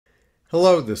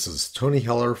Hello, this is Tony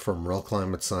Heller from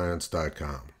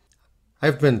RealClimateScience.com.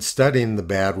 I've been studying the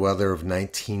bad weather of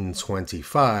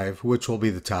 1925, which will be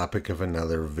the topic of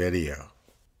another video.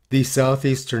 The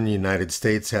southeastern United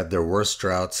States had their worst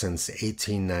drought since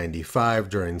 1895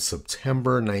 during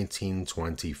September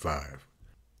 1925.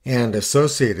 And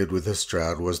associated with this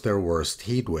drought was their worst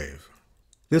heat wave.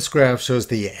 This graph shows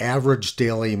the average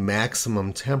daily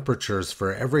maximum temperatures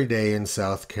for every day in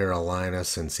South Carolina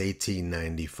since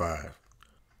 1895.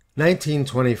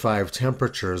 1925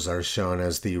 temperatures are shown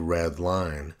as the red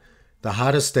line. The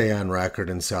hottest day on record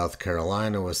in South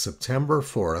Carolina was September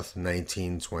 4th,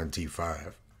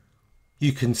 1925.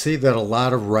 You can see that a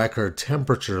lot of record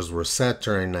temperatures were set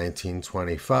during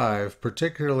 1925,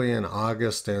 particularly in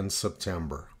August and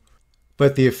September.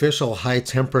 But the official high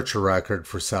temperature record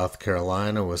for South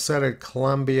Carolina was set at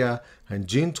Columbia on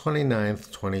June 29,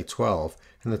 2012,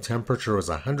 and the temperature was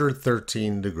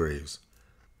 113 degrees.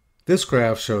 This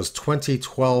graph shows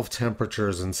 2012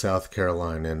 temperatures in South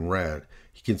Carolina in red.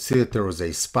 You can see that there was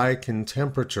a spike in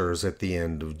temperatures at the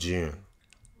end of June.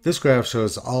 This graph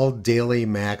shows all daily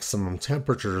maximum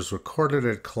temperatures recorded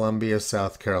at Columbia,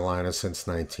 South Carolina since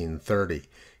 1930.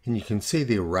 And you can see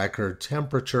the record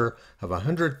temperature of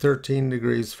 113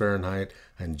 degrees Fahrenheit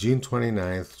on June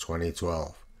 29,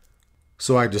 2012.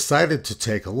 So I decided to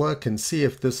take a look and see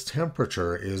if this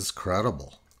temperature is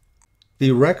credible.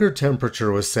 The record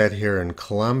temperature was set here in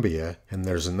Columbia, and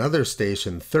there's another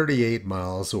station 38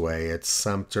 miles away at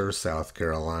Sumter, South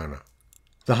Carolina.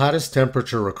 The hottest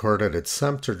temperature recorded at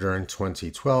Sumter during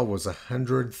 2012 was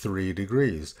 103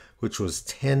 degrees, which was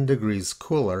 10 degrees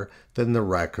cooler than the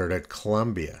record at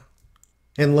Columbia.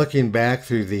 And looking back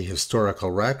through the historical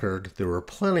record, there were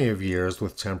plenty of years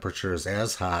with temperatures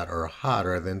as hot or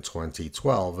hotter than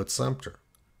 2012 at Sumter.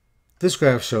 This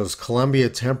graph shows Columbia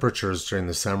temperatures during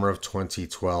the summer of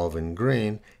 2012 in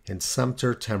green and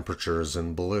Sumter temperatures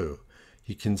in blue.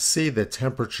 You can see that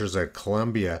temperatures at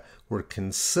Columbia were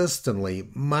consistently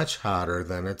much hotter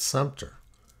than at Sumter.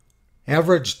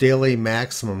 Average daily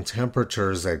maximum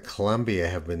temperatures at Columbia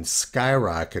have been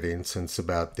skyrocketing since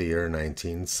about the year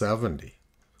 1970.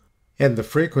 And the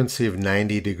frequency of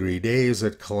 90-degree days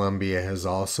at Columbia has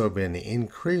also been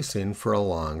increasing for a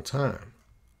long time.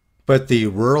 But the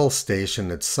rural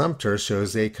station at Sumter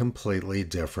shows a completely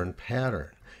different pattern.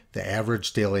 The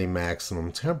average daily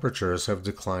maximum temperatures have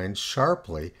declined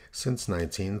sharply since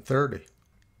 1930.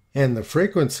 And the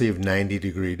frequency of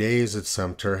 90-degree days at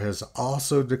Sumter has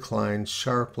also declined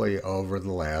sharply over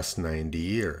the last 90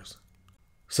 years.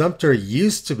 Sumter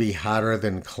used to be hotter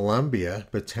than Columbia,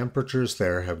 but temperatures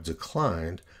there have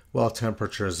declined, while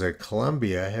temperatures at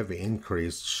Columbia have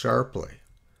increased sharply.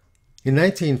 In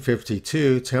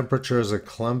 1952, temperatures at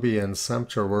Columbia and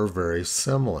Sumter were very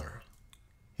similar.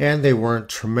 And they weren't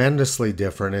tremendously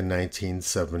different in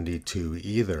 1972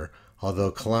 either,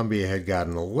 although Columbia had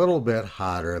gotten a little bit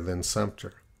hotter than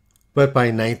Sumter. But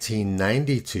by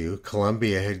 1992,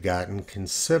 Columbia had gotten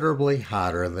considerably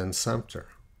hotter than Sumter.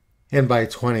 And by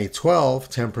 2012,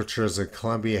 temperatures at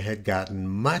Columbia had gotten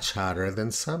much hotter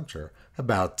than Sumter,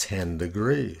 about 10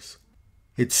 degrees.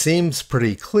 It seems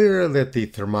pretty clear that the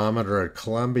thermometer at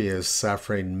Columbia is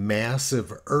suffering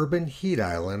massive urban heat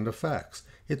island effects.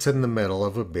 It's in the middle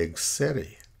of a big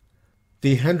city.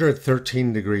 The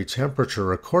 113-degree temperature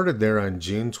recorded there on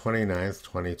June 29,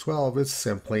 2012 is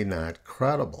simply not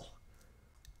credible.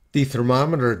 The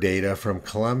thermometer data from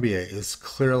Columbia is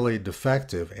clearly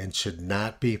defective and should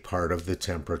not be part of the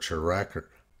temperature record.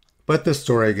 But the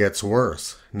story gets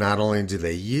worse. Not only do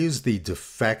they use the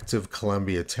defective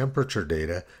Columbia temperature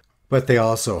data, but they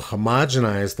also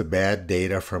homogenize the bad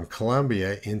data from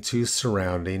Columbia into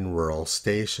surrounding rural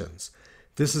stations.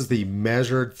 This is the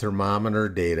measured thermometer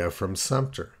data from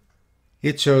Sumter.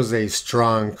 It shows a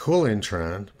strong cooling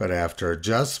trend, but after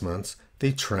adjustments,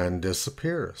 the trend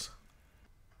disappears.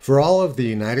 For all of the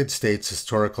United States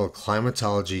Historical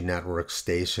Climatology Network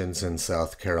stations in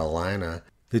South Carolina,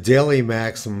 the daily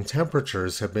maximum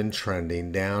temperatures have been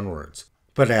trending downwards.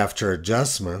 But after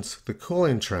adjustments, the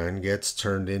cooling trend gets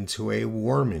turned into a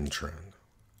warming trend.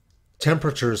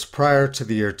 Temperatures prior to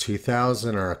the year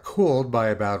 2000 are cooled by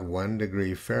about 1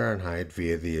 degree Fahrenheit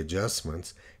via the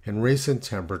adjustments, and recent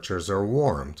temperatures are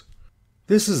warmed.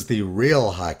 This is the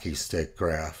real hockey stick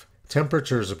graph.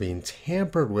 Temperatures are being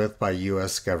tampered with by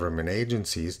U.S. government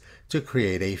agencies to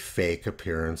create a fake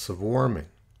appearance of warming.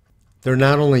 They're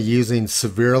not only using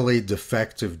severely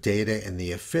defective data in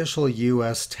the official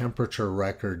U.S. temperature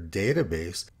record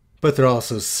database, but they're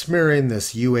also smearing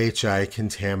this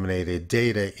UHI-contaminated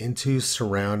data into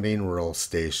surrounding rural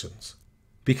stations.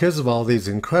 Because of all these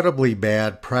incredibly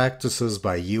bad practices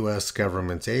by U.S.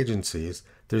 government agencies,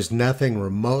 There's nothing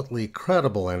remotely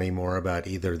credible anymore about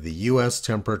either the U.S.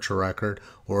 temperature record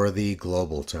or the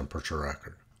global temperature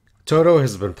record. Toto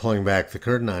has been pulling back the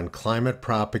curtain on climate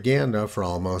propaganda for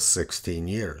almost 16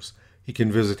 years. You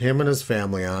can visit him and his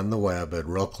family on the web at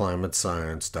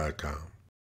realclimatescience.com.